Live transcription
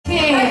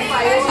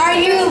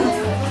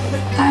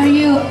Are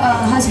you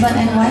husband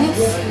and wife?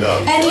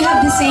 No. And you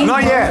have the same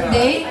Not yet.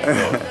 birthday?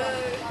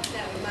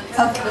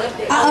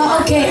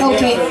 Okay.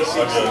 Okay.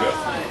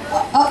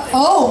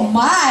 Oh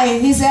my,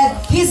 he said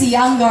he's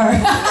younger.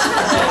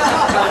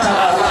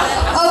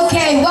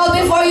 Okay, well,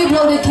 before you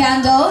blow the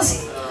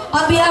candles,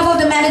 on behalf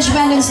of the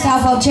management and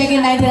staff of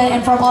Checkinn99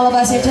 and from all of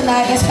us here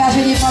tonight,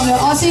 especially from your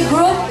Aussie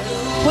group,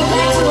 would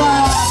like to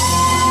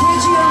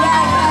wish you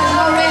Rad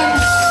Maureen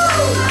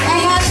a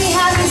happy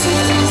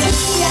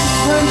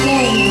 60th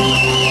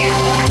birthday.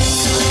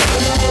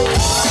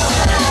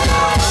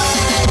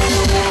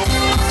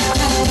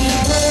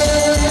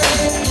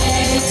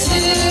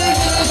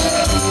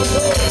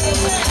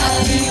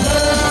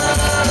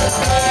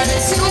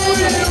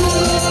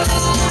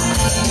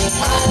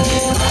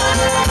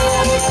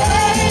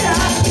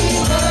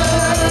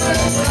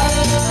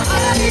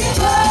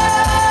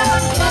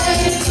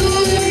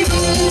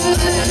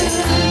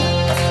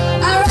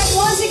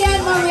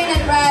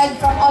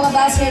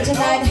 Here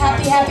tonight,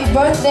 happy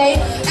birthday.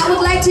 I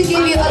would like to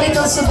give you a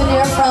little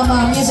souvenir from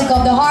Music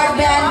of the Heart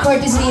band,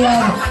 courtesy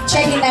of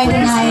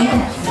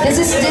Checkinn99. This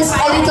is just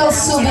a little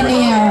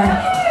souvenir.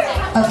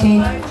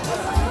 Okay.